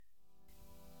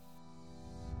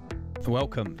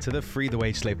Welcome to the Free the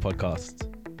Wage Slave podcast,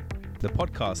 the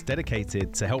podcast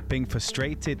dedicated to helping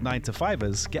frustrated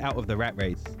 9-to-5ers get out of the rat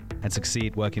race and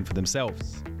succeed working for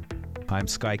themselves. I'm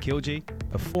Sky Kilji,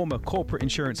 a former corporate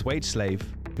insurance wage slave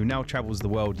who now travels the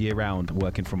world year-round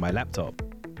working from my laptop.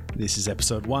 This is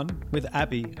episode 1 with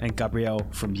Abhi and Gabrielle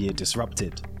from Year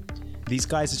Disrupted. These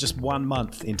guys are just 1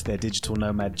 month into their digital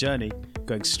nomad journey,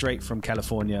 going straight from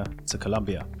California to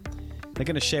Colombia. They're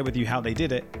going to share with you how they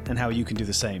did it and how you can do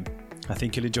the same. I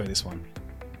think you'll enjoy this one.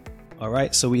 All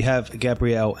right, so we have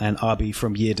Gabrielle and Abhi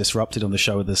from Year Disrupted on the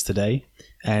show with us today,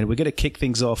 and we're going to kick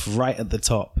things off right at the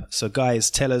top. So guys,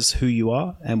 tell us who you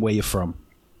are and where you're from.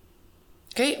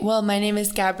 Great. Well, my name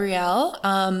is Gabrielle.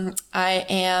 I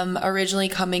am originally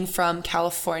coming from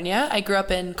California. I grew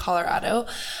up in Colorado,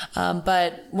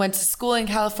 but went to school in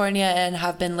California and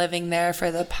have been living there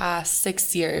for the past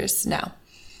 6 years now.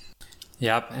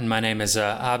 Yep, and my name is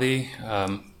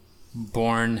Abhi.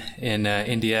 Born in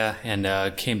India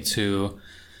and came to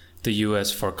the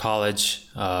U.S. for college.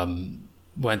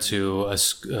 Went to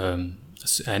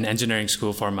an engineering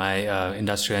school for my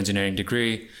industrial engineering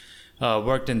degree.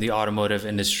 Worked in the automotive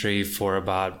industry for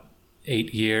about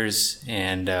 8 years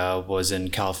and was in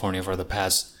California for the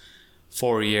past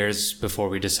 4 years before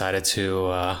we decided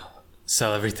to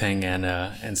sell everything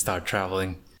and start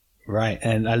traveling. Right.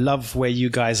 And I love where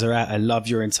you guys are at. I love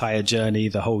your entire journey,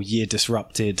 the whole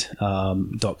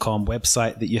yeardisrupted.com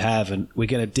website that you have. And we're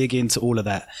going to dig into all of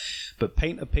that. But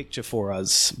paint a picture for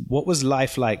us. What was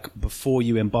life like before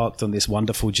you embarked on this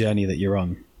wonderful journey that you're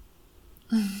on?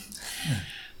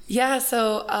 Yeah,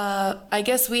 so I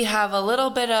guess we have a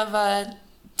little bit of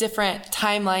different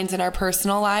timelines in our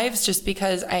personal lives just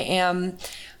because I am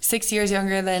 6 years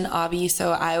younger than Abhi,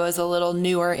 so I was a little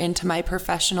newer into my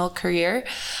professional career.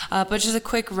 But just a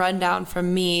quick rundown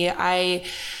from me. I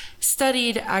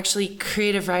studied actually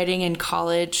creative writing in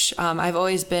college. I've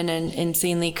always been an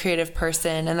insanely creative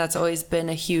person, and that's always been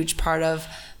a huge part of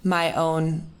my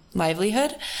own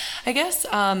livelihood, I guess.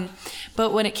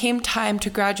 But when it came time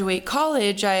to graduate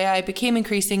college, I became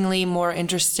increasingly more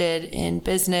interested in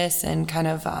business and kind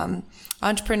of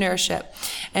entrepreneurship.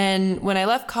 And when I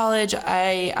left college,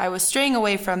 I was straying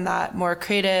away from that more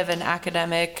creative and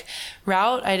academic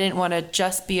route. I didn't want to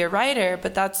just be a writer,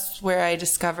 but that's where I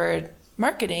discovered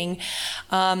marketing.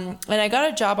 And I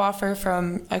got a job offer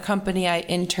from a company I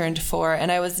interned for,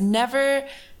 and I was never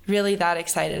really that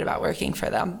excited about working for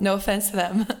them. No offense to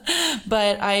them.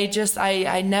 But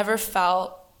I never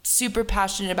felt super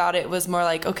passionate about it. It was more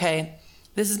like, okay,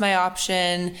 this is my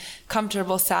option,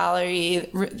 comfortable salary,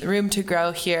 room to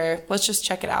grow here. Let's just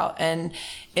check it out. And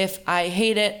if I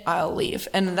hate it, I'll leave.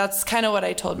 And that's kind of what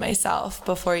I told myself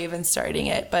before even starting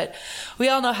it. But we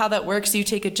all know how that works. You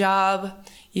take a job,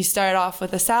 you start off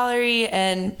with a salary,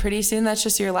 and pretty soon that's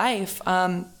just your life.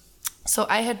 So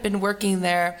I had been working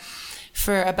there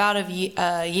for about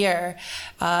a year.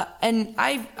 And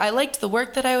I liked the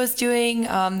work that I was doing.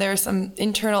 There were some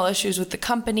internal issues with the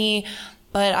company,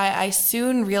 but I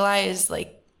soon realized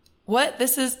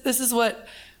this is what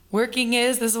working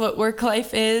is. This is what work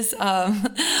life is.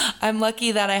 I'm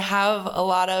lucky that I have a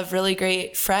lot of really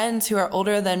great friends who are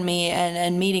older than me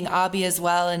and meeting Abhi as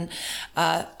well. And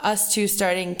us two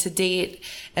starting to date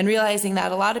and realizing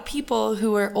that a lot of people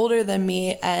who were older than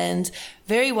me and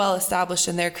very well established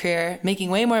in their career, making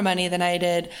way more money than I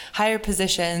did, higher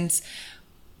positions,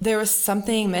 there was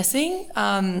something missing.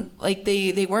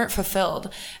 They weren't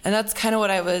fulfilled. And that's kind of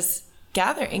what I was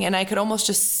gathering. And I could almost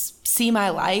just see my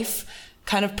life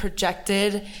kind of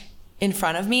projected in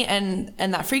front of me, and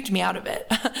that freaked me out a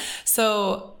bit.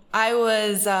 So I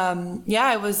was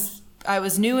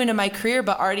new into my career,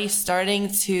 but already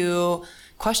starting to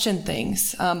question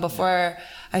things before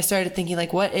I started thinking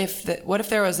what if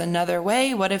there was another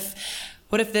way? What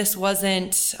if this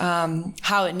wasn't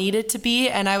how it needed to be?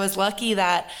 And I was lucky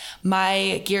that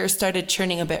my gears started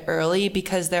churning a bit early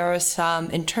because there was some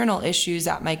internal issues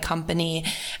at my company,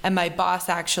 and my boss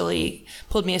actually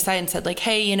pulled me aside and said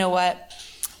hey, you know what?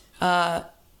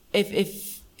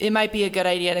 If it might be a good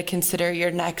idea to consider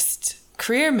your next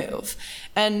career move.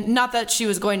 And not that she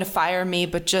was going to fire me,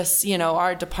 but just,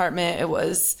 our department, it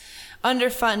was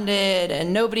underfunded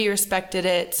and nobody respected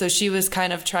it. So she was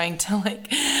kind of trying to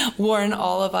warn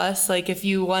all of us, if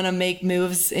you want to make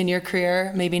moves in your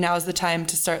career, maybe now is the time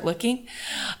to start looking.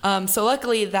 So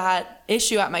luckily that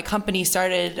issue at my company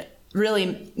started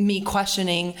really me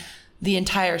questioning the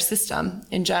entire system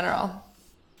in general.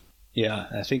 Yeah,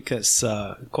 I think that's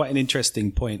quite an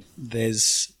interesting point.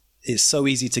 It's so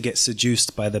easy to get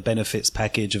seduced by the benefits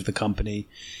package of the company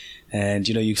And,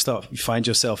 you find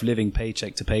yourself living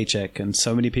paycheck to paycheck. And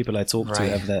so many people I talk to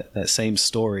have that same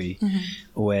story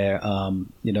where,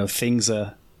 things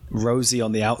are rosy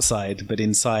on the outside, but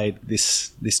inside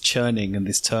this churning and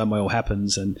this turmoil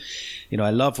happens. And, I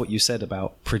love what you said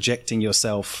about projecting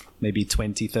yourself maybe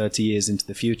 20, 30 years into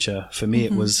the future. For me,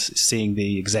 it was seeing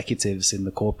the executives in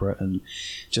the corporate and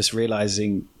just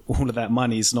realizing all of that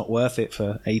money is not worth it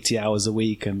for 80 hours a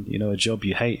week and, a job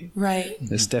you hate. Right.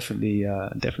 It's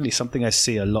definitely something I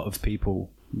see a lot of people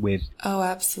with. Oh,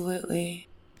 absolutely.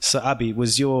 So, Abhi,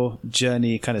 was your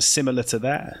journey kind of similar to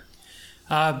that?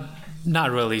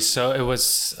 Not really. So it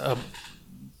was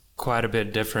quite a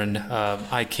bit different.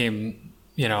 I came,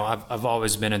 I've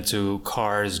always been into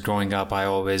cars growing up. I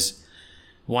always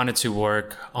wanted to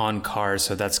work on cars.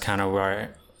 So that's kind of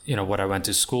where, what I went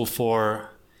to school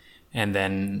for. And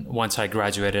then once I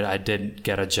graduated, I did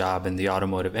get a job in the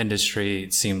automotive industry.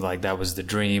 It seemed like that was the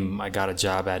dream. I got a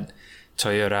job at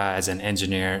Toyota as an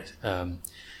engineer.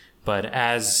 But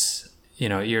as,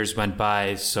 years went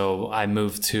by, so I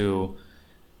moved to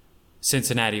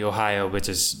Cincinnati, Ohio, which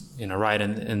is, right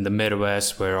in the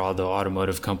Midwest where all the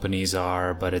automotive companies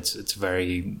are, but it's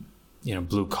very,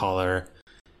 blue collar.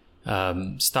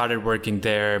 Started working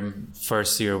there.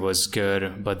 First year was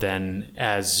good, but then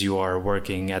as you are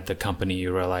working at the company,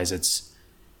 you realize it's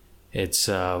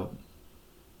not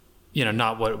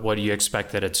what you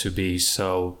expected it to be.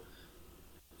 So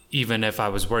even if I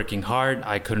was working hard,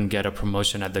 I couldn't get a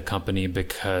promotion at the company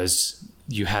because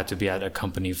you had to be at a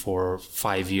company for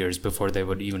 5 years before they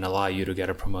would even allow you to get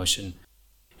a promotion,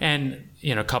 and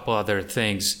a couple other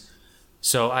things.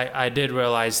 So I did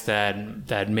realize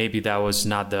that maybe that was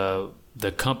not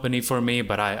the company for me,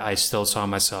 but I still saw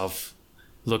myself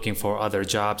looking for other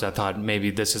jobs. I thought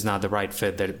maybe this is not the right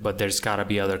fit, but there's got to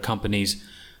be other companies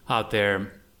out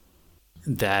there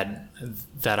that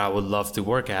I would love to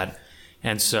work at.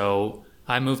 And so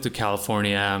I moved to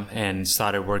California and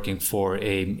started working for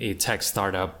a tech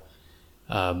startup.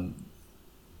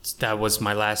 That was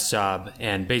my last job,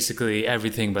 and basically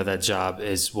everything but that job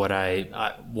is what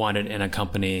I wanted in a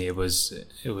company. It was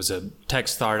a tech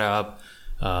startup,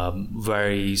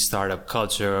 very startup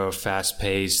culture, fast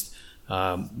paced,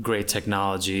 great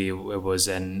technology. It was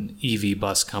an EV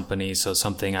bus company, so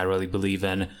something I really believe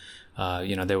in.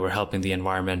 They were helping the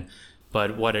environment,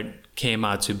 but what it came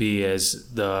out to be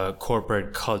is the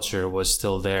corporate culture was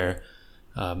still there.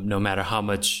 No matter how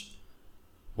much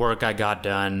work I got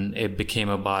done, it became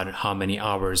about how many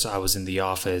hours I was in the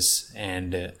office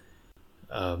and,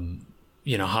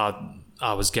 how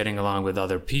I was getting along with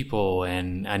other people,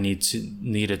 and I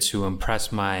needed to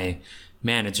impress my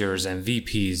managers and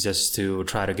VPs just to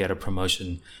try to get a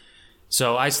promotion.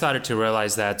 So I started to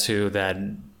realize that too, that,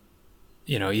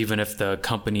 even if the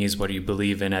company is what you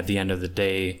believe in, at the end of the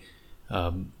day,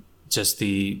 just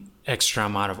the extra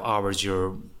amount of hours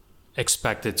you're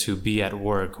expected to be at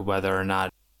work, whether or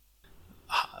not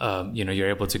you're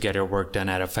able to get your work done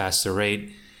at a faster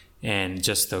rate, and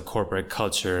just the corporate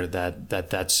culture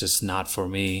that's just not for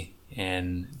me.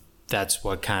 And that's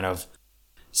what kind of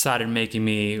started making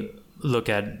me look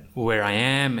at where I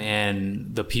am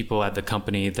and the people at the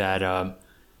company that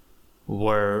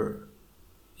were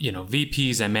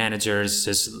VPs and managers,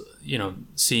 just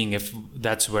seeing if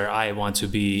that's where I want to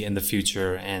be in the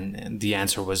future, and the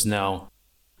answer was no.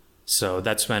 So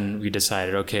that's when we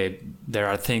decided, okay, there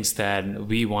are things that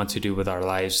we want to do with our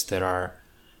lives that are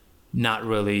not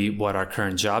really what our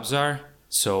current jobs are.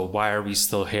 So why are we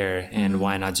still here? And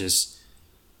why not just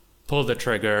pull the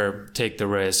trigger, take the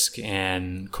risk,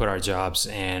 and quit our jobs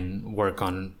and work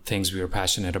on things we were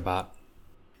passionate about?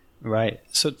 Right.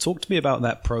 So talk to me about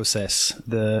that process.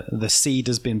 The seed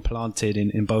has been planted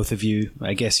in both of you.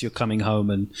 I guess you're coming home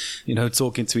and,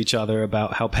 talking to each other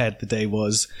about how bad the day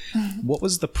was. What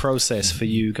was the process for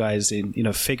you guys in,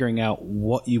 figuring out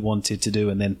what you wanted to do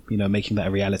and then, making that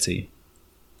a reality?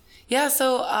 Yeah.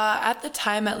 So at the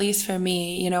time, at least for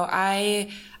me, I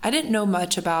didn't know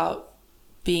much about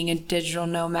being a digital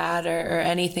nomad or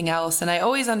anything else. And I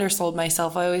always undersold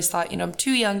myself. I always thought, I'm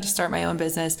too young to start my own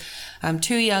business. I'm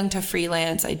too young to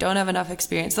freelance. I don't have enough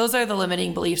experience. Those are the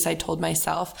limiting beliefs I told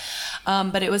myself.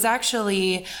 But it was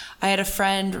actually, I had a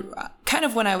friend, kind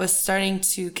of when I was starting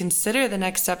to consider the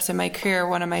next steps in my career,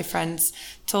 one of my friends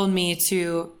told me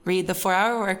to read The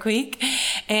 4-Hour Workweek.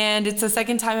 And it's the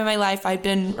second time in my life I've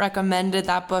been recommended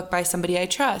that book by somebody I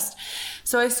trust.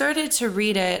 So I started to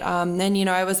read it. And,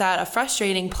 I was at a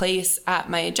frustrating place at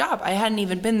my job. I hadn't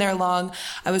even been there long.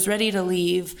 I was ready to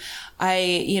leave.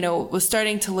 I, was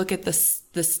starting to look at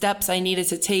the steps I needed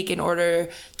to take in order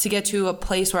to get to a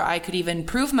place where I could even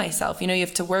prove myself. You know, you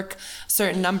have to work a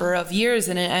certain number of years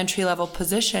in an entry level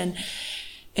position.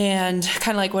 And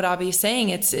kind of like what Abhi is saying,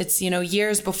 it's, you know,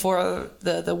 years before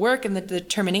the work and the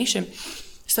determination.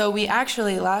 So we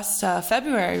actually last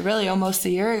February, really almost a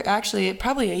year, actually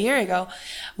probably a year ago,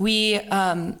 we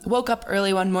woke up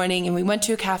early one morning and we went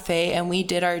to a cafe and we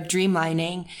did our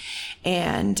dreamlining.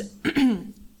 And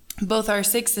both our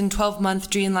 6 and 12 month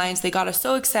dream lines, they got us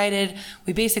so excited.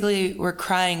 We basically were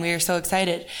crying. We were so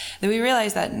excited that we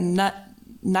realized that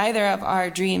neither of our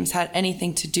dreams had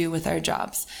anything to do with our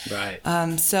jobs. Right.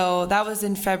 So that was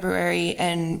in February,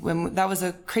 and that was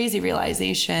a crazy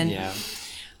realization. Yeah.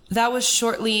 That was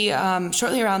shortly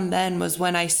around then was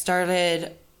when I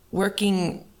started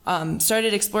working,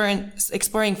 started exploring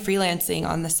freelancing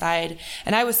on the side,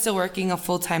 and I was still working a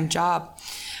full-time job.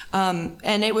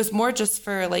 And it was more just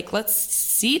for like, let's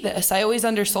see this. I always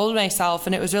undersold myself,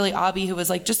 and it was really Abhi who was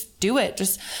like, just do it.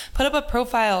 Just put up a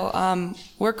profile,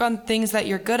 work on things that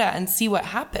you're good at and see what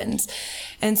happens.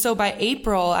 And so by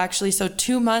April, actually, so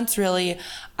 2 months really,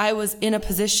 I was in a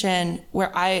position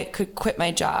where I could quit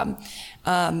my job,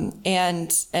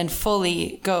 and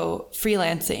fully go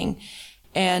freelancing.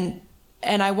 And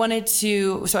I wanted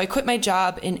to, so I quit my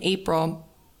job in April.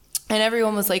 And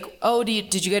everyone was like, oh,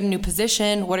 did you get a new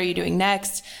position? What are you doing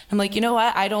next? I'm like, you know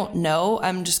what? I don't know.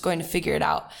 I'm just going to figure it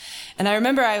out. And I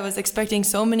remember I was expecting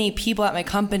so many people at my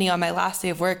company on my last day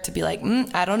of work to be like,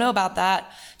 I don't know about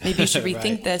that. Maybe you should rethink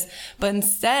Right. this. But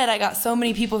instead, I got so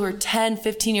many people who were 10,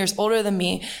 15 years older than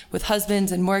me with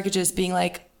husbands and mortgages being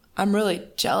like, I'm really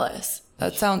jealous.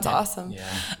 That sounds awesome.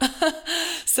 Yeah.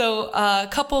 So a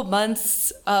couple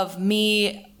months of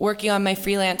me working on my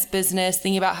freelance business,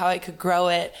 thinking about how I could grow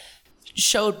it,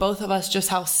 showed both of us just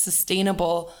how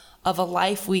sustainable of a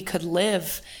life we could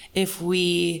live if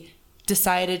we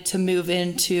decided to move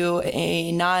into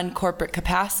a non-corporate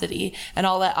capacity. And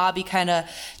I'll let Abhi kind of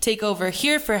take over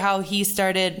here for how he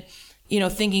started, you know,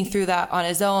 thinking through that on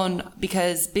his own,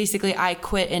 because basically I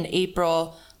quit in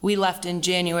April. We left in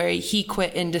January. He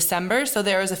quit in December. So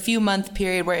there was a few month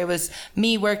period where it was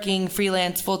me working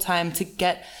freelance full time to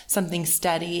get something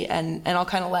steady. And I'll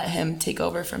kind of let him take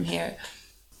over from here.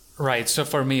 Right. So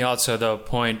for me also, the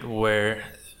point where,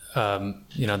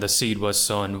 the seed was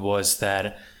sown was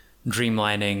that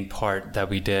dreamlining part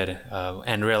that we did,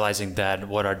 and realizing that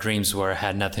what our dreams were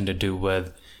had nothing to do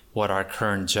with what our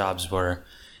current jobs were.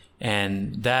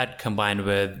 And that combined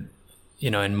with,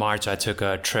 in March, I took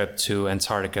a trip to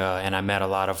Antarctica and I met a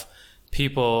lot of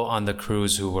people on the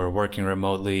cruise who were working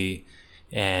remotely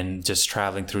and just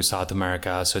traveling through South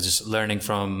America. So just learning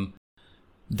from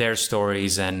their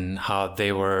stories and how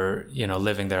they were,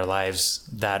 living their lives,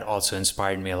 that also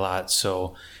inspired me a lot.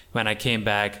 So when I came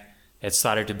back, it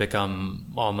started to become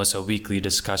almost a weekly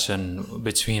discussion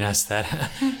between us that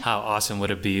how awesome would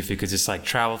it be if we could just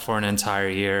travel for an entire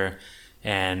year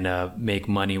and make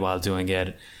money while doing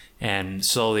it. And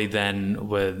slowly then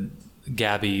with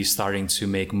Gabby starting to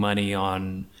make money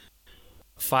on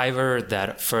Fiverr,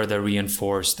 that further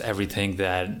reinforced everything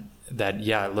that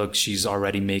look, she's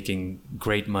already making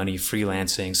great money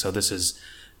freelancing, so this is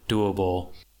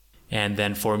doable. And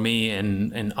then for me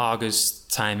in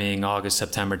August,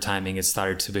 September timing, it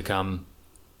started to become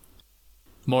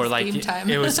more like game time.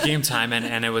 It was game time,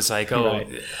 and it was like, Right.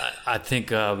 I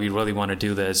think we really want to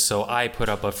do this. So I put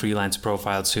up a freelance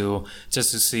profile too,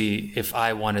 just to see if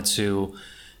I wanted to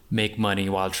make money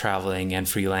while traveling and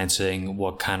freelancing,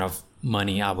 what kind of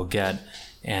money I would get.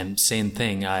 And same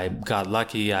thing, I got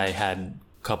lucky. I had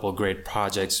a couple great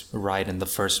projects right in the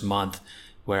first month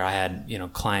where I had,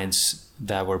 clients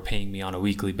that were paying me on a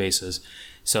weekly basis.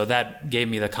 So that gave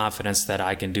me the confidence that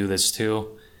I can do this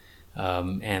too.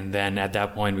 And then at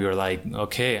that point we were like,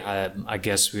 okay, I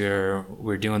guess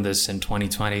we're doing this in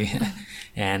 2020.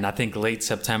 And I think late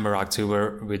September,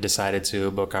 October, we decided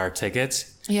to book our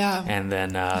tickets. Yeah. And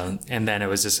then it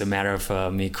was just a matter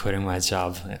of me quitting my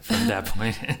job from that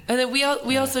point. And then we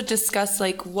also discussed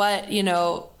what,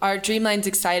 our dreamlines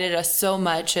excited us so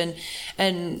much.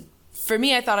 And for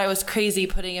me, I thought I was crazy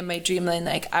putting in my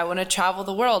dreamline, I want to travel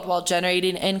the world while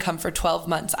generating income for 12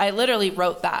 months. I literally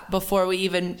wrote that before we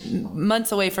even,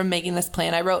 months away from making this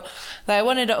plan. I wrote that I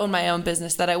wanted to own my own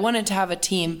business, that I wanted to have a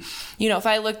team. If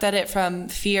I looked at it from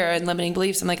fear and limiting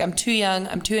beliefs, I'm like, I'm too young,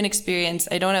 I'm too inexperienced,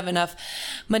 I don't have enough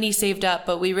money saved up.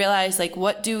 But we realized,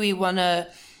 what do we want to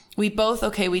we both,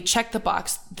 okay, we check the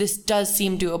box. This does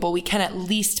seem doable. We can at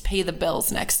least pay the bills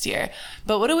next year.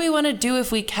 But what do we want to do if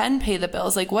we can pay the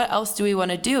bills? Like, what else do we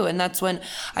want to do? And that's when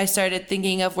I started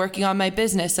thinking of working on my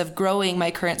business, of growing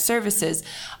my current services.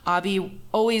 Abhi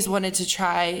always wanted to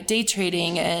try day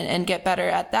trading and get better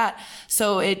at that.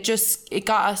 So it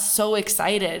got us so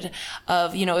excited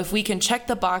of, if we can check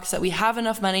the box that we have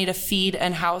enough money to feed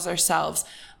and house ourselves,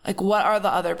 like, what are the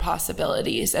other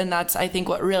possibilities? And that's, I think,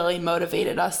 what really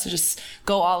motivated us to just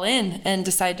go all in and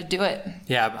decide to do it.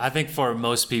 Yeah, I think for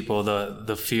most people,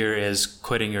 the fear is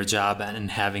quitting your job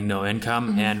and having no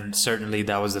income. Mm-hmm. And certainly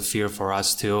that was the fear for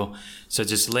us too. So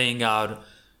just laying out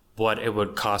what it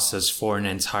would cost us for an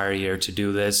entire year to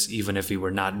do this, even if we were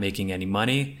not making any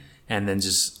money. And then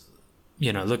just,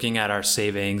 looking at our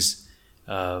savings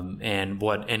and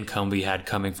what income we had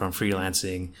coming from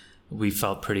freelancing, we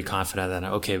felt pretty confident that,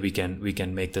 okay, we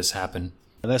can make this happen.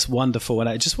 That's wonderful. And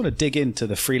I just want to dig into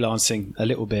the freelancing a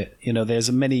little bit. There's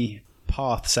many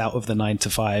paths out of the 9 to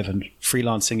 5, and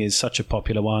freelancing is such a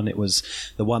popular one. It was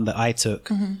the one that I took.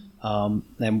 Mm-hmm.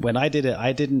 And when I did it,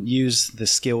 I didn't use the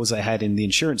skills I had in the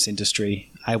insurance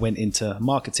industry. I went into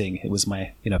marketing. It was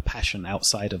my, passion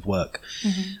outside of work.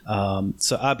 Mm-hmm.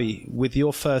 So Abhi, with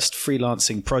your first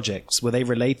freelancing projects, were they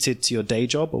related to your day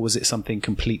job, or was it something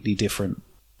completely different?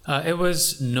 It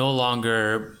was no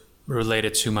longer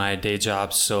related to my day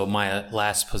job. So my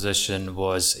last position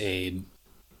was in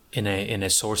a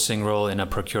sourcing role, in a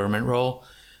procurement role.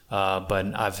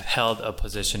 But I've held a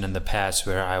position in the past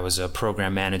where I was a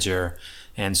program manager.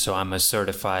 And so I'm a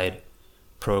certified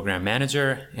program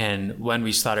manager. And when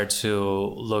we started to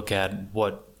look at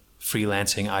what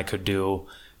freelancing I could do,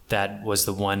 that was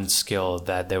the one skill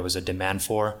that there was a demand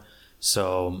for.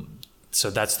 So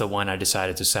that's the one I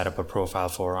decided to set up a profile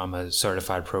for. I'm a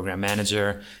certified program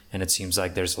manager, and it seems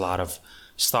like there's a lot of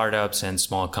startups and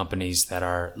small companies that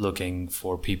are looking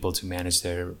for people to manage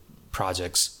their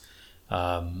projects.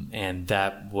 And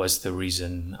that was the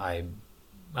reason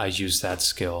I used that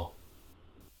skill.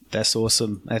 That's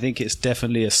awesome. I think it's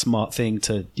definitely a smart thing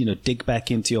to, dig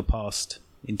back into your past,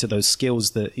 into those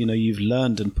skills that, you've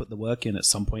learned and put the work in at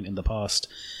some point in the past.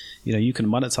 You can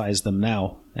monetize them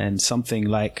now, and something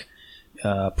like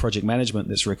project management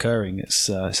that's recurring. It's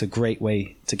a great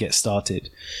way to get started.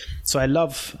 So I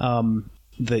love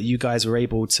that you guys were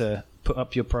able to put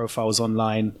up your profiles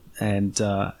online and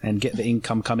get the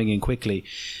income coming in quickly.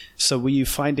 So were you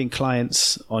finding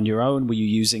clients on your own? Were you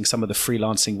using some of the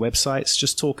freelancing websites?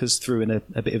 Just talk us through in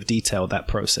a bit of detail that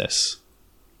process.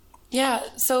 Yeah.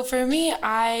 So for me,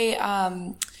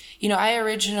 I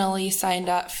originally signed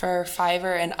up for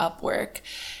Fiverr and Upwork.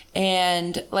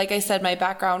 And like I said, my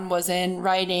background was in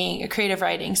writing, creative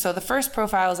writing. So the first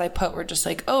profiles I put were just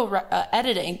like,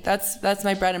 editing. That's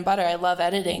my bread and butter. I love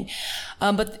editing.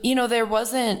 But there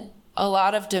wasn't a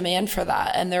lot of demand for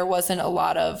that. And there wasn't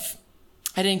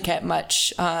I didn't get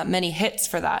many hits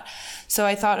for that. So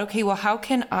I thought, okay, well, how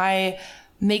can I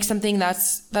make something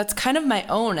that's kind of my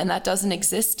own and that doesn't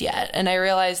exist yet? And I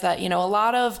realized that,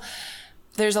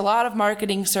 there's a lot of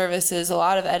marketing services, a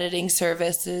lot of editing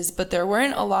services, but there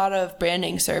weren't a lot of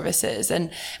branding services.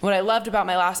 And what I loved about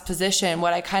my last position,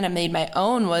 what I kind of made my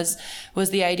own was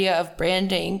the idea of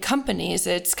branding companies.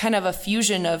 It's kind of a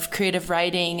fusion of creative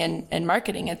writing and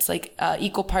marketing. It's like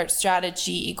equal parts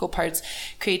strategy, equal parts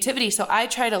creativity. So I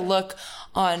try to look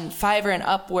on Fiverr and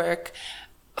Upwork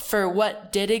for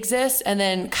what did exist and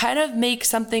then kind of make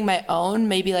something my own,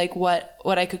 maybe like what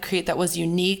I could create that was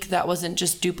unique, that wasn't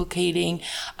just duplicating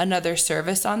another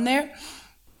service on there.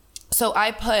 So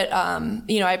I put,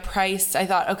 I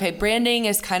thought, okay, branding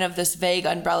is kind of this vague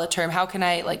umbrella term. How can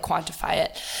I quantify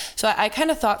it? So I kind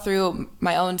of thought through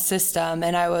my own system,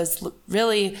 and I was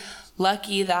really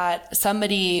lucky that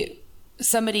somebody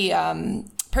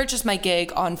purchased my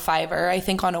gig on Fiverr, I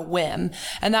think on a whim.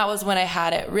 And that was when I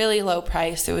had it really low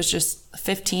price. It was just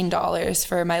 $15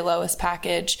 for my lowest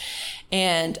package.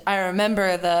 And I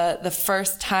remember the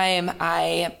first time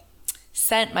I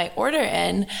sent my order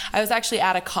in, I was actually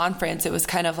at a conference. It was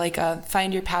kind of like a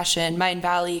Find Your Passion, Mind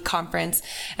Valley conference.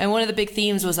 And one of the big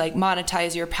themes was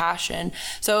monetize your passion.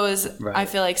 So it was, right. I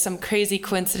feel like some crazy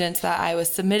coincidence that I was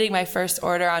submitting my first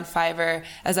order on Fiverr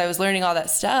as I was learning all that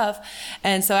stuff.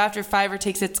 And so after Fiverr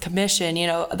takes its commission,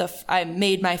 I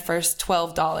made my first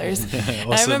 $12. Awesome.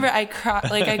 And I remember I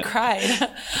cried.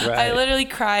 Right. I literally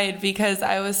cried because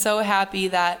I was so happy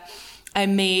that I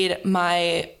made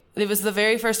it was the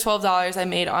very first $12 I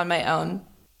made on my own.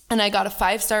 And I got a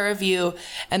 5-star review,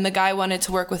 and the guy wanted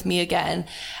to work with me again.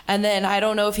 And then I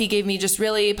don't know if he gave me just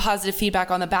really positive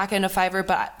feedback on the back end of Fiverr,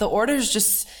 but the orders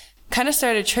just kind of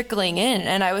started trickling in,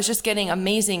 and I was just getting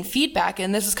amazing feedback.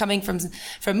 And this was coming from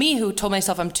me, who told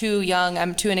myself I'm too young,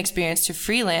 I'm too inexperienced to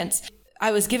freelance.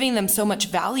 I was giving them so much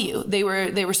value. They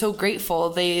were so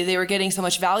grateful. They were getting so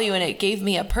much value, and it gave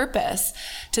me a purpose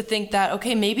to think that,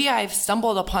 okay, maybe I've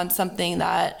stumbled upon something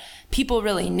that people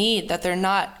really need, that they're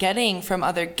not getting from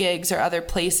other gigs or other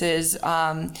places.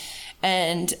 And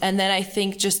then I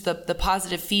think just the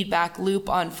positive feedback loop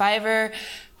on Fiverr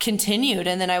continued,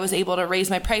 and then I was able to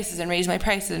raise my prices and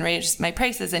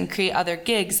create other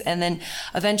gigs, and then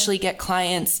eventually get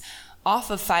clients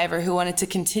off of Fiverr who wanted to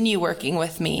continue working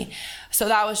with me. So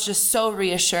that was just so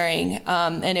reassuring,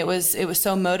 and it was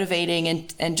so motivating,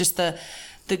 and just the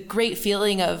great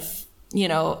feeling of, you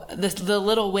know, the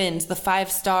little wins, the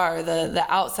 5-star, the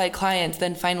outside clients,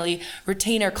 then finally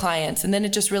retainer clients, and then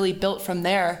it just really built from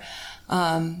there,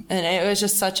 and it was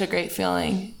just such a great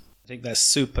feeling. I think that's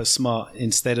super smart.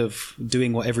 Instead of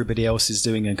doing what everybody else is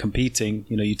doing and competing,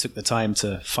 you know, you took the time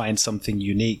to find something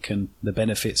unique, and the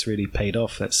benefits really paid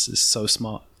off. That's so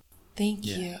smart. Thank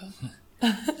you.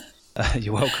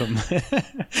 You're welcome.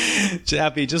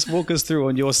 Abhi, just walk us through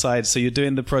on your side. So you're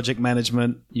doing the project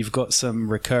management, you've got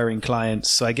some recurring clients.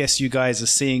 So I guess you guys are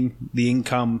seeing the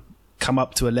income come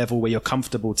up to a level where you're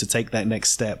comfortable to take that next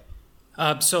step.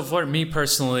 So for me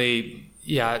personally,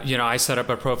 yeah, you know, I set up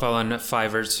a profile on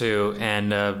Fiverr too,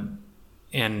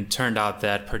 and turned out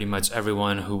that pretty much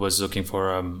everyone who was looking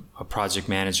for a project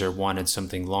manager wanted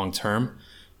something long-term,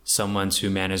 someone to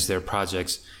manage their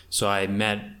projects. So I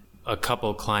met a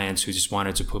couple clients who just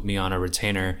wanted to put me on a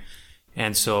retainer.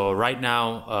 And so right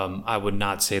now, I would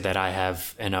not say that I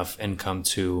have enough income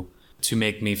to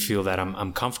make me feel that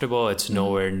I'm comfortable. It's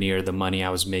nowhere near the money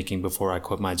I was making before I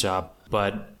quit my job.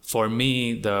 But for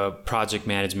me, the project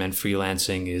management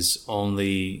freelancing is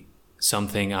only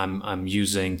something I'm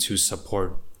using to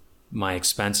support my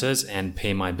expenses and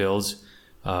pay my bills.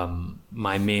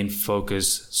 My main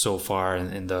focus so far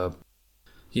in the,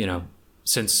 you know,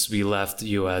 since we left the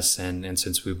US and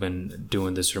since we've been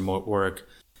doing this remote work,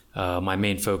 my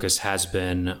main focus has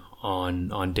been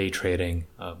on day trading.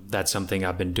 That's something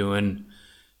I've been doing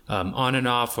on and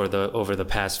off over the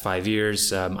past 5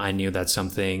 years. I knew that's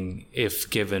something, if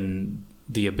given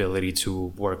the ability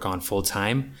to work on full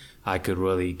time, I could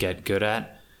really get good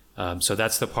at. So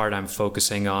that's the part I'm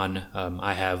focusing on.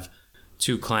 I have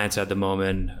 2 clients at the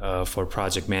moment for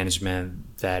project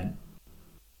management that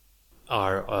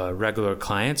are regular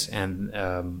clients, and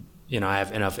you know, I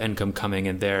have enough income coming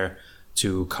in there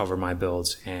to cover my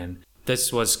bills, and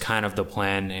this was kind of the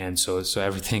plan, and so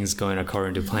everything's going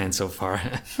according to plan so far.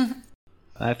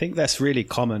 I think that's really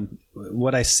common.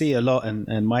 What I see a lot,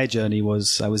 and my journey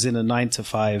was, I was in a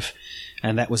 9-to-5,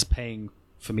 and that was paying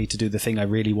for me to do the thing I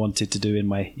really wanted to do in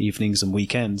my evenings and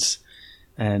weekends.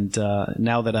 And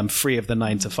now that I'm free of the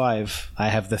 9-to-5, I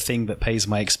have the thing that pays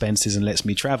my expenses and lets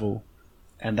me travel.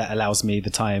 And that allows me the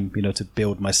time, you know, to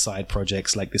build my side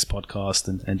projects like this podcast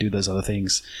and do those other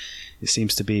things. It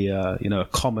seems to be, you know, a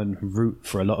common route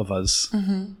for a lot of us.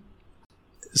 Mm-hmm.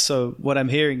 So what I'm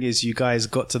hearing is you guys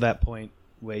got to that point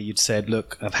where you'd said,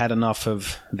 look, I've had enough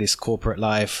of this corporate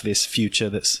life, this future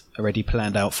that's already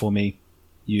planned out for me.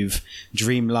 You've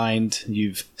dreamlined,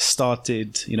 you've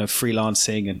started, you know,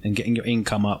 freelancing and getting your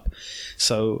income up.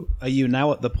 So are you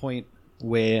now at the point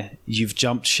where you've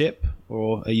jumped ship,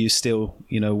 or are you still,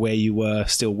 you know, where you were,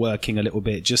 still working a little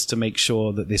bit just to make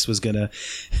sure that this was going to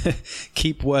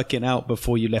keep working out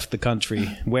before you left the country?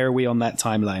 Where are we on that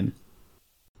timeline?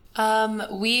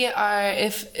 We are,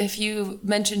 if you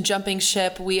mentioned jumping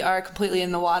ship, we are completely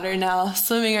in the water now,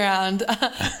 swimming around,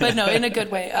 but no, in a good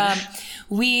way.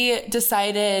 We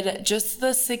decided just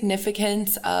the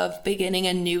significance of beginning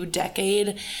a new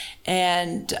decade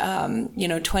and,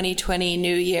 2020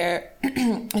 new year.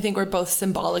 I think we're both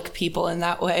symbolic people in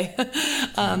that way.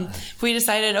 We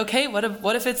decided, okay, what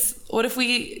if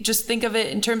we just think of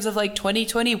it in terms of like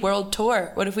 2020 world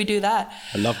tour? What if we do that?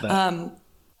 I love that.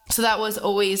 So that was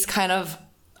always kind of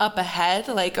up ahead,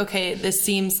 like, okay, this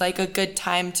seems like a good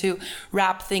time to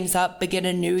wrap things up, begin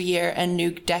a new year and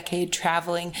new decade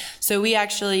traveling. So we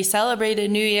actually celebrated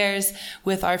New Year's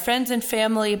with our friends and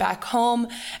family back home,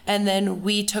 and then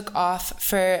we took off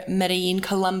for Medellin,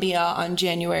 Colombia on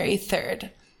January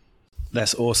 3rd.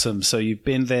 That's awesome. So you've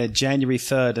been there January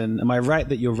 3rd, and am I right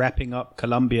that you're wrapping up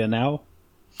Colombia now?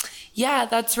 Yeah,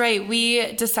 that's right.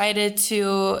 We decided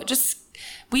to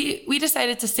we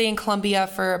decided to stay in Colombia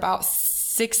for about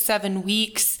 6-7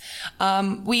 weeks.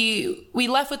 We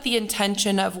left with the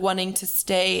intention of wanting to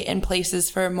stay in places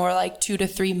for more like 2 to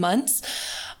 3 months.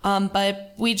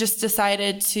 But we just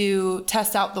decided to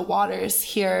test out the waters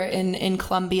here in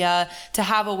Colombia, to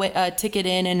have a ticket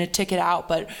in and a ticket out.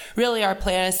 But really our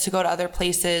plan is to go to other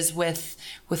places with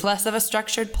less of a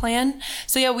structured plan.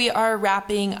 So yeah, we are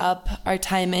wrapping up our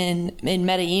time in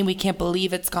Medellin. We can't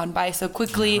believe it's gone by so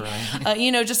quickly.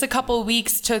 Right. Just a couple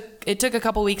weeks took a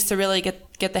couple weeks to really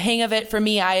get the hang of it. For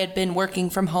me, I had been working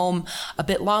from home a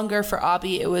bit longer. For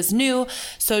Abhi, it was new.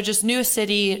 So just new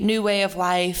city, new way of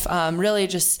life, really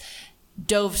just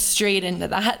dove straight into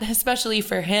that, especially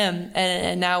for him.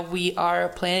 And now we are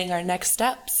planning our next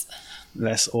steps.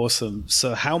 That's awesome.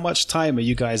 So how much time are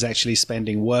you guys actually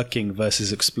spending working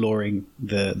versus exploring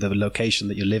the location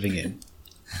that you're living in?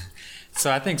 So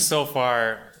I think so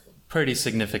far, pretty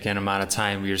significant amount of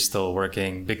time we are still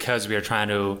working, because we are trying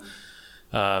to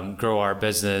grow our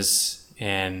business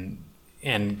and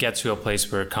get to a place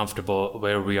where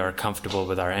we are comfortable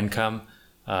with our income.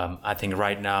 I think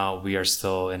right now we are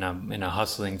still in a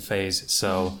hustling phase.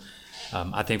 So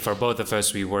I think for both of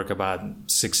us, we work about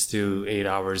 6 to 8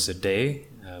 hours a day.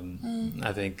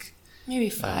 I think maybe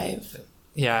 5.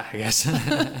 Yeah, I guess.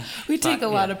 We take a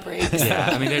lot of breaks. Yeah,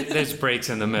 I mean, there's breaks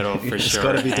in the middle for it's sure.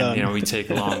 Gotta be done. And, we take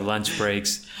long lunch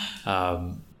breaks.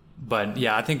 But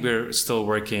yeah, I think we're still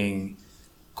working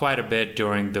quite a bit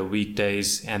during the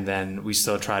weekdays. And then we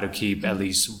still try to keep at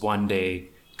least one day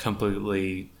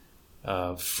completely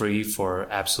free for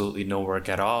absolutely no work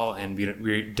at all, and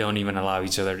we don't even allow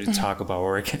each other to talk about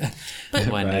work. But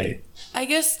one day. I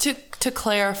guess to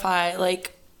clarify,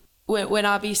 like when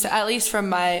Abhi, at least from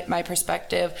my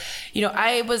perspective,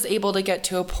 I was able to get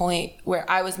to a point where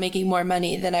I was making more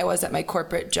money than I was at my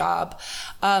corporate job.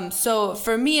 So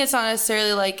for me, it's not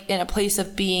necessarily like in a place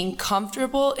of being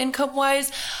comfortable income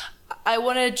wise. I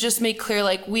want to just make clear,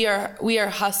 like we are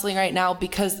hustling right now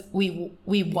because we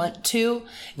want to,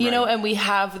 and we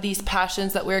have these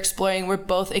passions that we're exploring. We're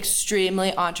both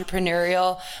extremely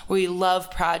entrepreneurial. We love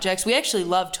projects. We actually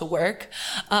love to work.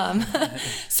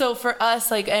 So for us,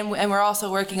 like, and we're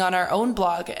also working on our own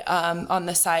blog, on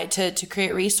the side to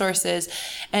create resources.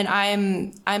 And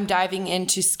I'm diving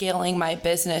into scaling my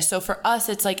business. So for us,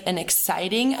 it's like an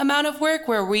exciting amount of work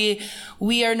where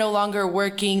we are no longer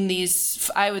working these,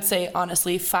 I would say,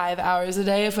 honestly, 5 hours a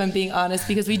day, if I'm being honest,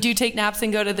 because we do take naps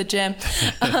and go to the gym.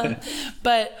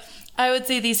 But I would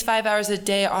say these 5 hours a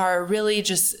day are really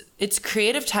just, it's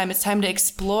creative time. It's time to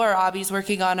explore. Abhi's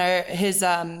working on his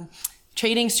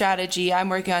trading strategy. I'm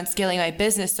working on scaling my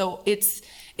business. So it's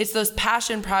those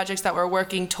passion projects that we're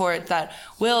working toward that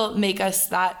will make us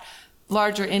that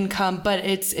larger income. But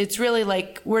it's really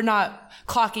like, we're not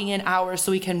clocking in hours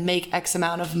so we can make X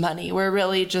amount of money. We're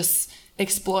really just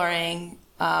exploring.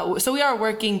 So we are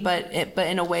working, but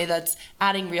in a way that's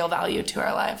adding real value to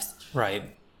our lives. Right.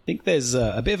 I think there's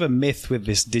a bit of a myth with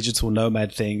this digital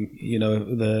nomad thing,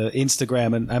 the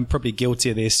Instagram, and I'm probably guilty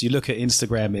of this. You look at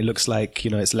Instagram, it looks like,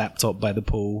 it's laptop by the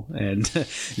pool and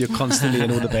you're constantly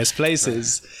in all the best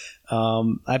places.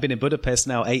 I've been in Budapest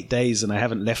now 8 days and I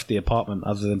haven't left the apartment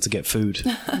other than to get food.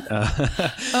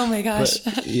 Oh my gosh.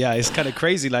 But, yeah, it's kind of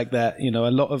crazy like that. A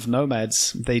lot of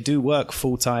nomads, they do work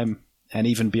full time and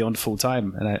even beyond full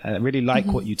time. And I really like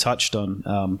what you touched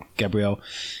on, Gabrielle,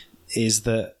 is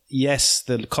that, yes,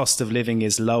 the cost of living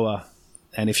is lower.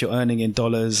 And if you're earning in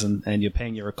dollars and you're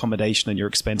paying your accommodation and your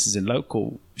expenses in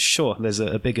local, sure, there's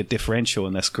a bigger differential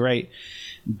and that's great.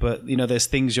 But, there's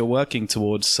things you're working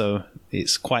towards. So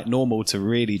it's quite normal to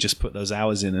really just put those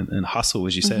hours in and hustle,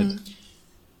 as you said.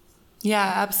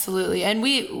 Yeah, absolutely. And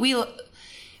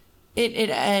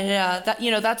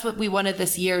that's what we wanted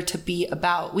this year to be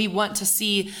about. We want to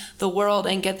see the world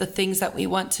and get the things that we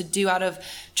want to do out of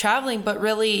traveling. But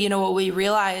really, what we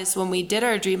realized when we did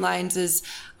our Dreamlines is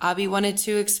Abhi wanted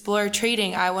to explore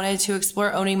trading. I wanted to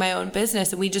explore owning my own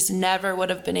business. And we just never would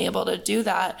have been able to do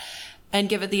that and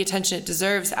give it the attention it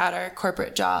deserves at our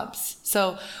corporate jobs.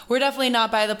 So we're definitely not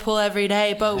by the pool every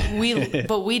day, but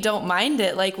we don't mind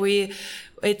it. Like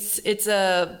it's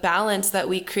a balance that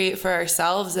we create for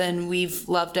ourselves, and we've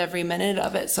loved every minute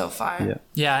of it so far.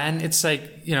 Yeah, and it's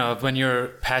like, when you're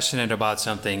passionate about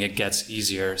something, it gets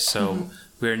easier. So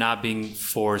we're not being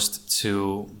forced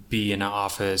to be in an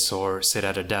office or sit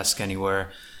at a desk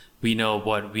anywhere. We know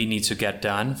what we need to get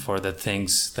done for the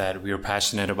things that we're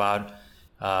passionate about.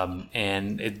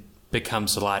 And it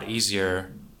becomes a lot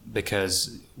easier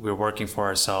because we're working for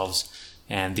ourselves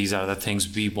and these are the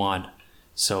things we want.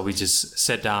 So we just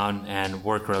sit down and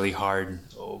work really hard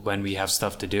when we have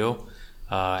stuff to do.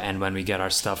 And when we get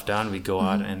our stuff done, we go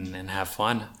out and have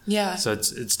fun. Yeah. So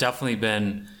it's definitely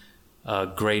been a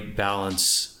great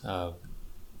balance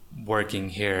working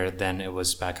here than it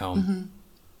was back home.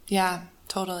 Yeah,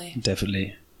 totally.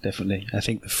 Definitely. definitely. I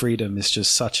think the freedom is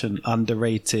just such an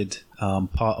underrated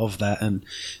part of that, and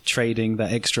trading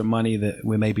that extra money that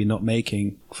we're maybe not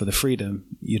making for the freedom,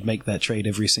 you'd make that trade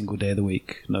every single day of the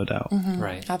week, no doubt.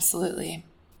 Right. Absolutely.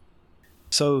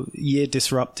 So, year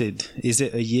disrupted. Is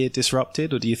it a year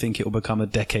disrupted, or do you think it will become a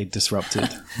decade disrupted?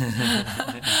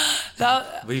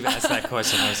 We've asked that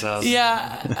question ourselves.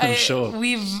 Yeah, I'm sure.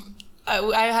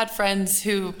 I had friends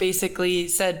who basically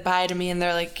said bye to me, and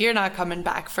they're like, "You're not coming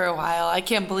back for a while. I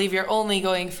can't believe you're only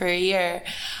going for a year."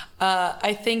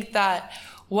 I think that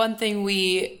one thing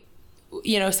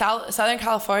Southern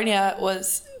California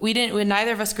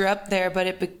neither of us grew up there, but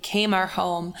it became our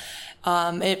home.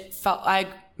 I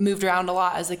moved around a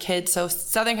lot as a kid, so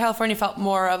Southern California felt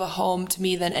more of a home to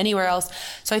me than anywhere else.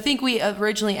 So I think we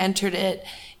originally entered it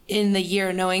in the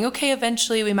year knowing, okay,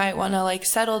 eventually we might want to like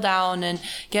settle down and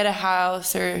get a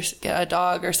house or get a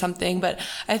dog or something. But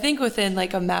I think within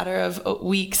like a matter of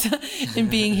weeks in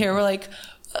being here, we're like,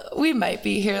 we might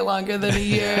be here longer than a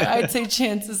year. I'd say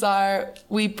chances are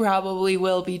we probably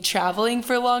will be traveling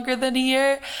for longer than a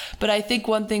year. But I think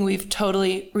one thing we've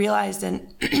totally realized, and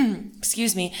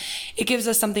excuse me, it gives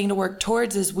us something to work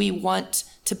towards, is we want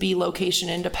to be location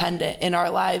independent in our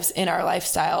lives, in our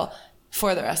lifestyle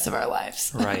for the rest of our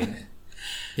lives. Right.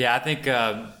 Yeah, I think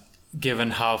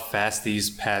given how fast these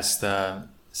past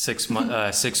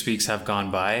 6 weeks have gone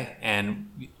by, and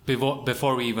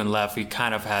before we even left, we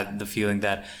kind of had the feeling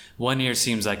that 1 year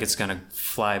seems like it's going to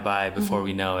fly by before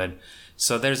we know it.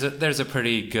 So there's a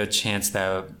pretty good chance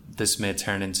that this may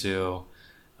turn into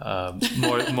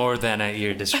more than a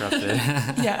year disrupted.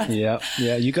 Yeah.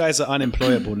 Yeah. You guys are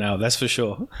unemployable now, that's for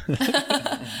sure.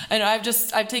 I know.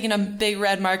 I've taken a big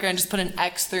red marker and just put an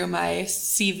X through my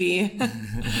CV.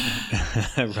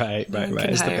 Right.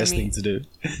 It's the best thing to do.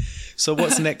 So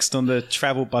what's next on the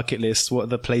travel bucket list? What are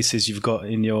the places you've got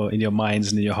in your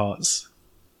minds and in your hearts?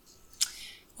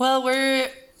 Well,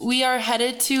 we are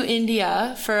headed to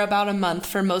India for about a month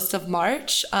for most of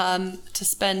March to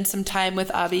spend some time with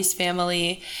Abhi's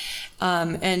family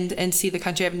and see the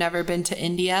country. I've never been to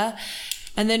India.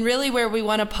 And then really where we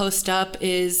want to post up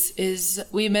is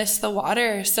we miss the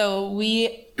water. So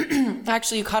we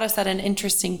actually, you caught us at an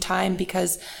interesting time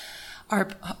because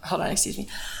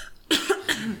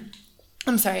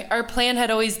I'm sorry. Our plan had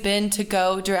always been to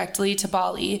go directly to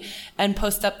Bali and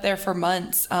post up there for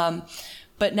months.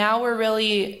 But now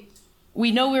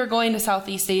we know we were going to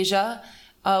Southeast Asia.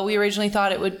 We originally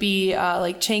thought it would be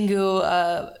like Canggu,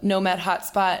 a nomad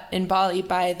hotspot in Bali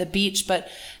by the beach. But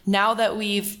now that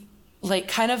we've like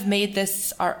kind of made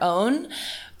this our own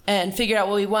and figured out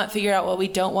what we want, figured out what we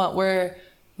don't want,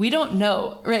 we don't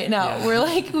know right now. Yeah. We're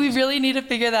like, we really need to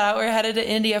figure that out. We're headed to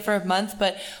India for a month.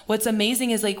 But what's amazing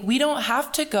is like, we don't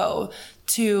have to go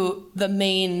to the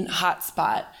main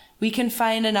hotspot. We can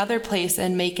find another place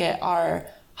and make it our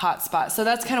hotspot. So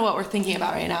that's kind of what we're thinking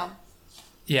about right now.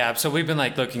 Yeah. So we've been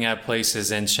like looking at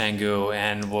places in Canggu,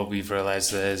 and what we've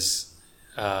realized is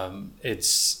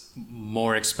it's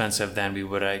more expensive than we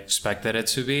would have expected it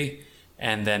to be.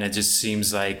 And then it just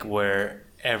seems like where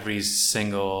every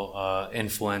single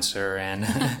influencer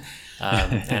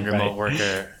and remote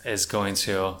worker is going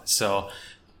to. So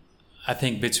I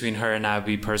think between her and I,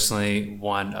 we personally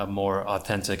want a more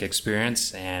authentic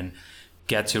experience and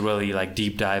get to really like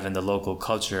deep dive in the local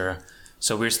culture.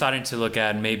 So we're starting to look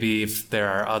at maybe if there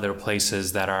are other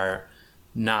places that are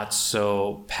not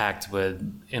so packed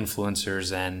with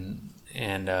influencers and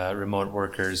remote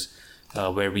workers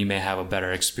where we may have a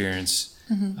better experience.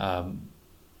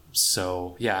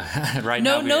 So yeah, right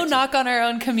now. No knock on our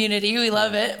own community. We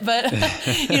love it. But,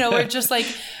 we're just like,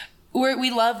 we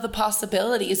love the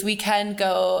possibilities. We can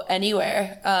go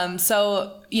anywhere.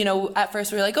 So, at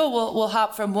first we were like, we'll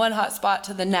hop from one hot spot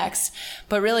to the next.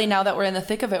 But really now that we're in the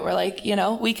thick of it, we're like,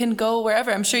 we can go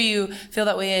wherever. I'm sure you feel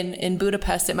that way in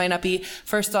Budapest. It might not be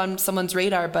first on someone's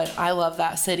radar, but I love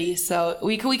that city. So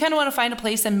we kind of want to find a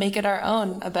place and make it our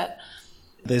own a bit.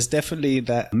 There's definitely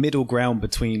that middle ground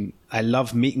between I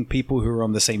love meeting people who are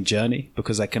on the same journey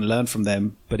because I can learn from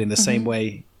them, but in the same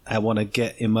way, I want to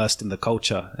get immersed in the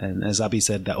culture. And as Abhi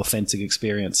said, that authentic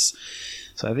experience.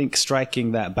 So I think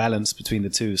striking that balance between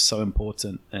the two is so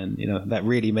important. And, that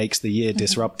really makes the year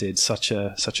disrupted such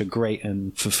a great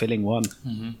and fulfilling one.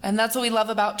 And that's what we love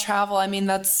about travel. I mean,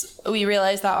 we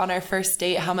realized that on our first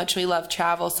date, how much we love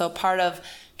travel. So part of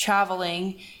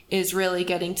traveling is really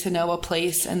getting to know a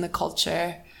place and the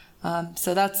culture.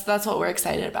 So that's what we're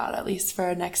excited about, at least for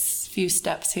our next few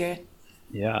steps here.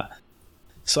 Yeah.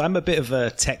 So I'm a bit of a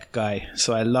tech guy.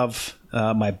 So I love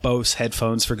My Bose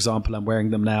headphones, for example, I'm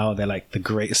wearing them now. They're like the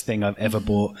greatest thing I've ever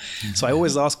bought. So I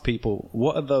always ask people,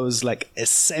 what are those like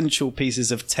essential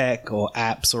pieces of tech or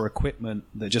apps or equipment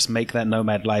that just make that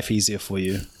nomad life easier for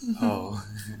you? Oh.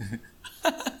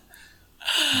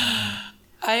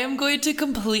 I am going to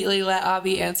completely let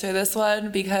Abhi answer this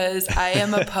one because I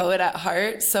am a poet at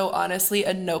heart. So honestly,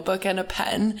 a notebook and a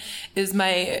pen is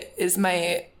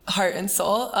my heart and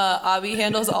soul. Abhi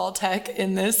handles all tech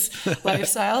in this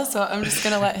lifestyle, so I'm just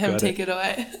gonna let him take it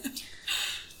away.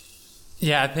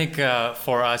 Yeah, I think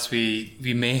for us, we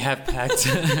may have packed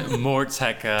more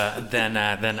tech than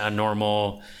a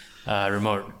normal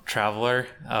remote traveler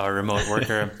or remote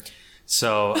worker.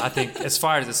 So I think as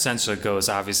far as essential goes,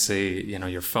 obviously,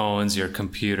 your phones, your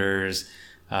computers,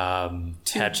 headphones,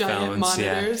 giant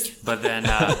monitors. Yeah. But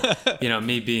then,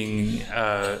 me being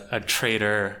a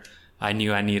trader, I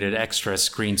knew I needed extra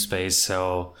screen space,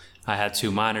 so I had 2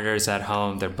 monitors at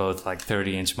home. They're both like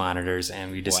 30-inch monitors,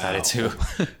 and we decided to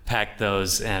pack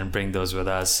those and bring those with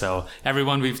us. So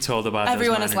everyone we've told about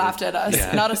everyone has laughed at us.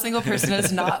 Yeah. Not a single person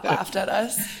has not laughed at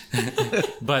us.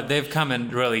 But they've come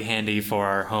in really handy for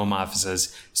our home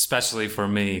offices, especially for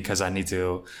me because I need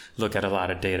to look at a lot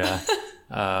of data.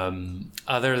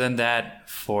 Other than that,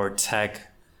 for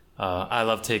tech, I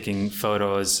love taking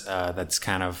photos. That's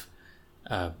kind of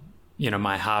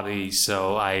my hobby.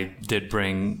 So I did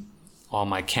bring all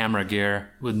my camera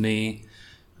gear with me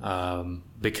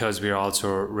because we are also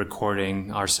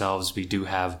recording ourselves. We do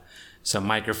have some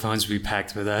microphones we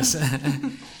packed with us.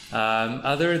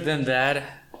 Other than that,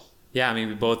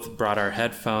 we both brought our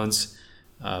headphones.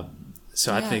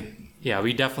 So I think,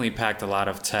 we definitely packed a lot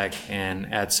of tech,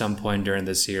 and at some point during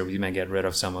this year, we may get rid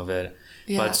of some of it.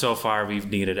 Yeah. But so far, we've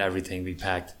needed everything we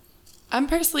packed. I'm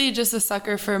personally just a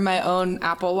sucker for my own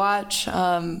Apple Watch.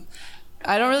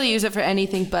 I don't really use it for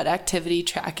anything but activity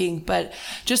tracking, but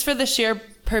just for the sheer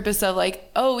purpose of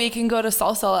we can go to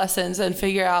salsa lessons and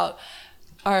figure out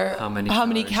how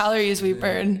many calories we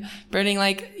burning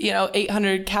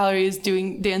 800 calories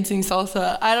dancing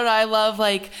salsa. I don't know. I love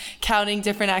counting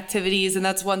different activities, and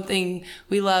that's one thing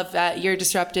we love at You're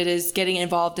Disrupted is getting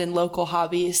involved in local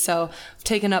hobbies. So I've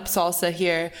taken up salsa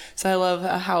here. So I love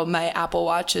how my Apple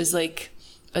Watch is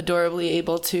adorably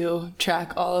able to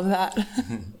track all of that.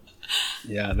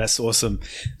 Yeah, that's awesome.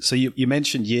 So you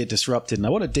mentioned Year Disrupted, and I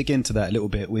want to dig into that a little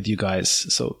bit with you guys.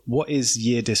 So what is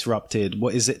Year Disrupted?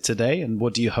 What is it today, and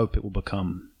what do you hope it will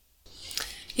become?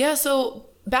 Yeah, so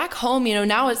back home,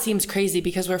 now it seems crazy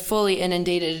because we're fully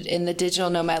inundated in the digital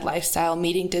nomad lifestyle,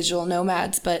 meeting digital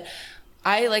nomads. But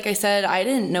like I said, I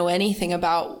didn't know anything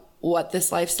about what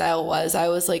this lifestyle was. I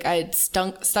was I had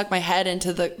stuck my head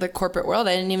into the corporate world.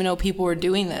 I didn't even know people were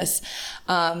doing this.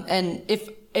 And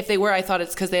if they were, I thought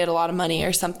it's because they had a lot of money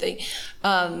or something.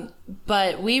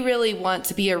 But we really want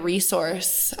to be a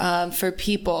resource for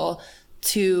people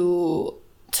to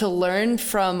learn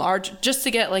from just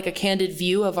to get a candid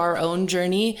view of our own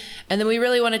journey. And then we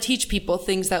really want to teach people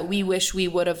things that we wish we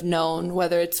would have known,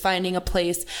 whether it's finding a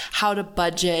place, how to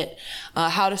budget,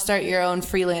 how to start your own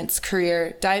freelance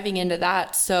career, diving into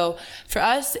that. So for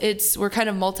us, we're kind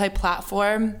of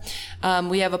multi-platform.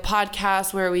 We have a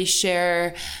podcast where we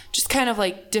share just kind of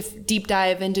deep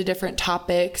dive into different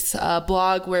topics, a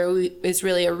blog where is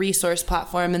really a resource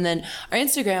platform, and then our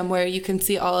Instagram where you can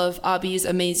see all of Abhi's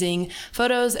amazing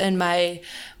photos and my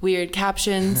weird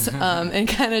captions, and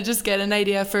kind of just get an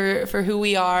idea for who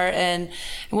we are and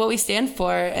what we stand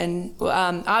for. And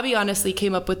Abhi honestly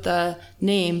came up with the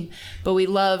name, but we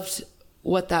loved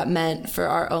what that meant for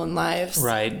our own lives.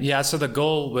 Right. Yeah. So the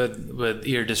goal with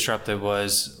Ear Disrupted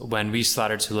was when we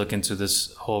started to look into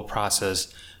this whole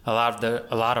process, a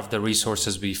lot of the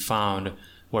resources we found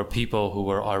were people who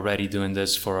were already doing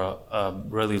this for a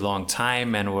really long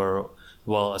time and were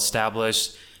well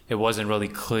established. It wasn't really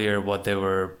clear what they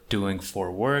were doing for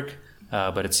work,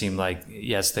 but it seemed like,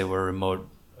 yes, they were remote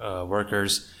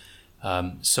workers.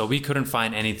 So we couldn't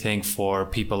find anything for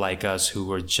people like us who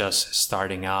were just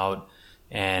starting out,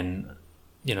 and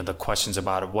the questions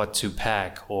about what to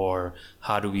pack or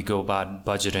how do we go about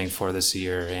budgeting for this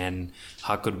year and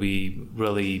how could we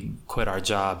really quit our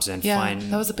jobs and find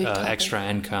that was a big extra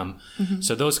income. Mm-hmm.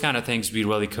 So those kind of things we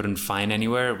really couldn't find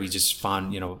anywhere. We just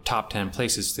found, top 10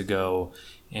 places to go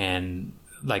and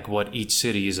what each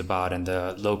city is about and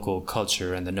the local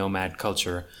culture and the nomad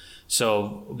culture.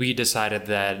 So we decided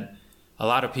that a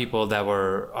lot of people that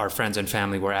were our friends and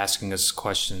family were asking us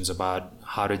questions about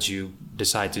how did you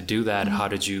decide to do that? Mm-hmm. How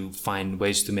did you find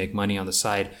ways to make money on the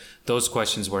side? Those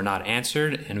questions were not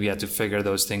answered, and we had to figure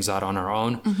those things out on our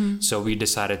own. Mm-hmm. So we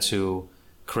decided to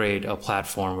create a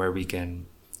platform where we can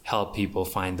help people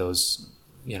find those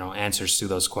answers to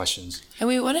those questions. And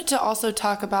we wanted to also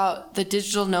talk about the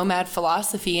digital nomad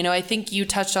philosophy. I think you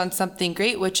touched on something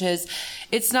great, which is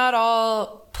it's not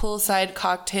all poolside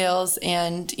cocktails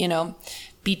and,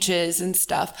 beaches and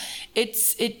stuff.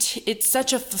 It's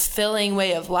such a fulfilling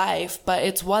way of life, but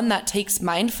it's one that takes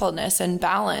mindfulness and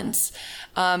balance.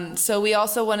 So we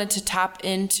also wanted to tap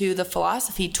into the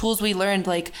philosophy tools we learned,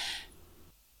 like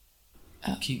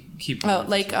like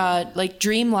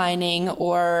dreamlining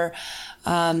or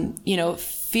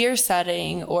fear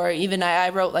setting, or even I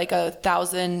wrote like a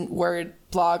 1,000-word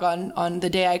blog on the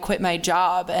day I quit my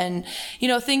job, and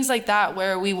things like that,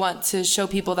 where we want to show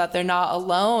people that they're not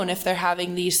alone if they're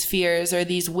having these fears or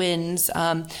these wins.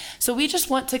 So we just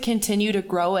want to continue to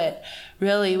grow it.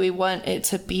 Really, we want it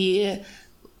to be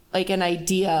like an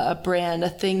idea, a brand, a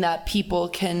thing that people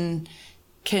can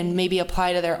maybe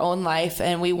apply to their own life.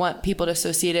 And we want people to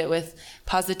associate it with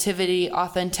positivity,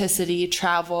 authenticity,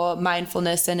 travel,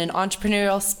 mindfulness, and an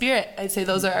entrepreneurial spirit. I'd say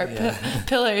those are our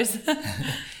pillars.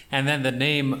 And then the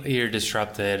name Year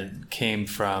Disrupted came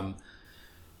from,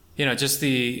 just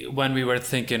when we were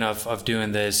thinking of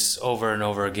doing this over and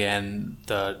over again,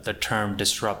 the term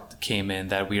disrupt came in,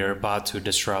 that we are about to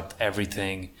disrupt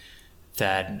everything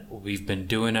that we've been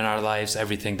doing in our lives,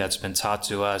 everything that's been taught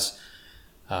to us.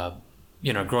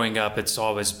 Growing up, it's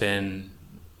always been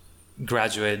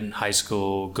graduate in high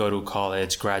school, go to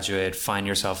college, graduate, find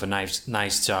yourself a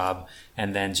nice job,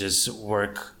 and then just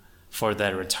work for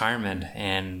that retirement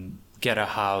and get a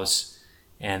house.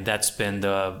 And that's been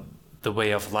the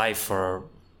way of life for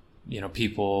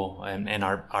people and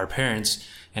our parents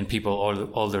and people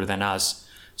older than us.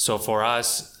 So for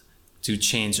us to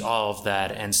change all of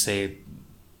that and say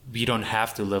we don't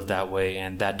have to live that way,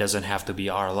 and that doesn't have to be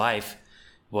our life,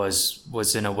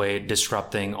 was in a way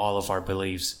disrupting all of our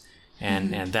beliefs.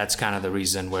 And that's kind of the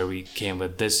reason where we came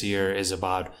with this year, is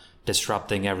about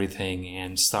disrupting everything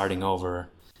and starting over.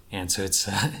 And so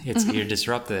it's Year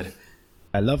Disrupted.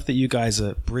 I love that you guys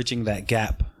are bridging that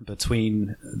gap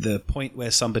between the point where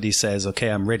somebody says, okay,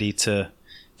 I'm ready to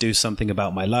do something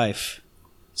about my life.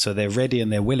 So they're ready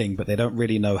and they're willing, but they don't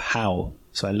really know how.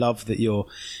 So I love that you're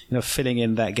filling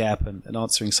in that gap and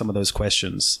answering some of those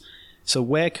questions. So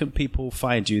where can people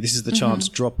find you? This is the chance.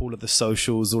 Drop all of the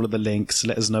socials, all of the links.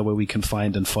 Let us know where we can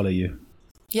find and follow you.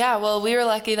 Yeah, well, we were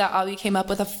lucky that Abhi came up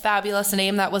with a fabulous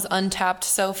name that was untapped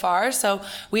so far. So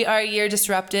we are Year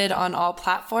Disrupted on all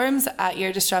platforms, at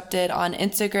Year Disrupted on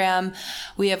Instagram.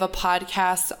 We have a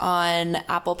podcast on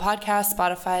Apple Podcasts,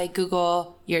 Spotify,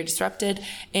 Google, Year Disrupted,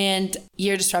 and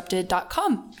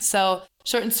yeardisrupted.com. So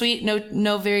short and sweet,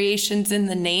 no variations in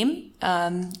the name.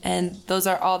 And those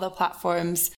are all the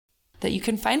platforms that you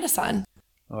can find us on.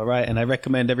 All right. And I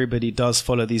recommend everybody does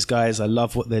follow these guys. I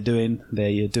love what they're doing.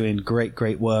 They're doing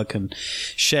great work and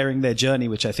sharing their journey,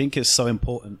 which I think is so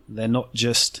important. They're not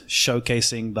just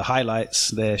showcasing the highlights.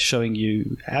 They're showing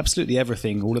you absolutely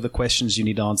everything, all of the questions you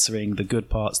need answering, the good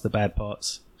parts, the bad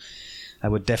parts. I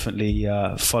would definitely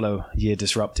follow Year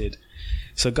Disrupted.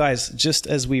 So guys, just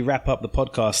as we wrap up the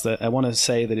podcast, I want to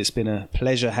say that it's been a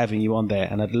pleasure having you on there,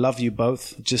 and I'd love you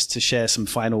both just to share some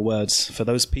final words for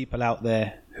those people out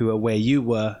there who are where you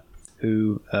were,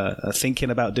 who are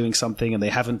thinking about doing something and they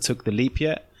haven't took the leap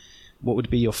yet. What would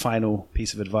be your final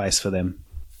piece of advice for them?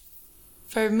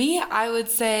 For me, I would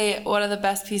say one of the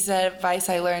best pieces of advice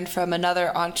I learned from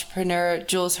another entrepreneur,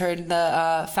 Jules Hurd,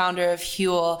 the founder of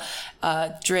Huel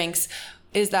Drinks,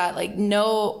 is that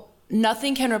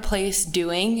nothing can replace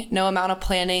doing. No amount of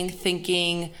planning,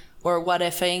 thinking, or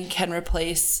what-ifing can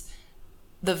replace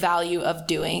the value of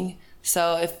doing.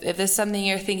 So if there's something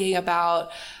you're thinking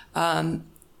about,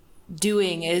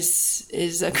 doing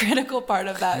is a critical part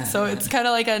of that. So it's kind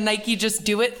of like a Nike just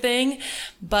do it thing,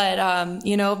 but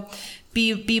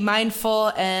be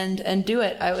mindful and do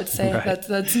it. I would say right.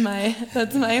 that's my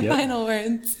final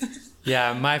words.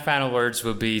 Yeah, my final words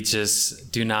would be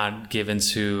just do not give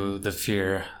into the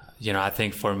fear. I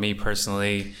think for me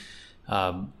personally,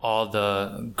 all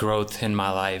the growth in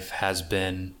my life has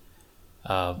been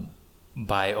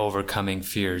by overcoming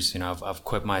fears. I've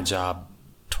quit my job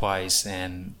twice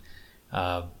and,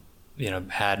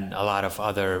 had a lot of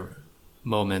other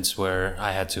moments where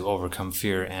I had to overcome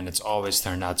fear, and it's always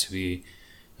turned out to be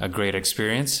a great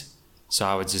experience. So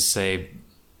I would just say,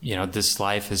 this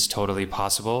life is totally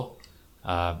possible.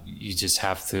 You just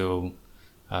have to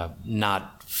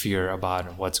not fear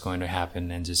about what's going to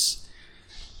happen and just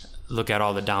look at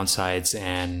all the downsides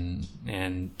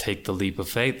and take the leap of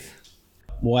faith.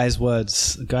 Wise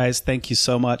words. Guys, thank you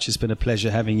so much. It's been a pleasure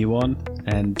having you on.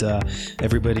 And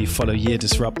everybody follow Year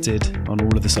Disrupted on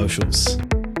all of the socials.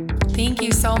 Thank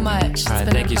you so much. All right,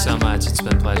 thank you so much. It's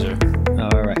been a pleasure.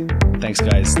 All right. Thanks,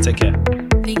 guys. Take care.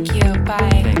 Thank you.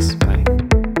 Bye. Thanks. Bye.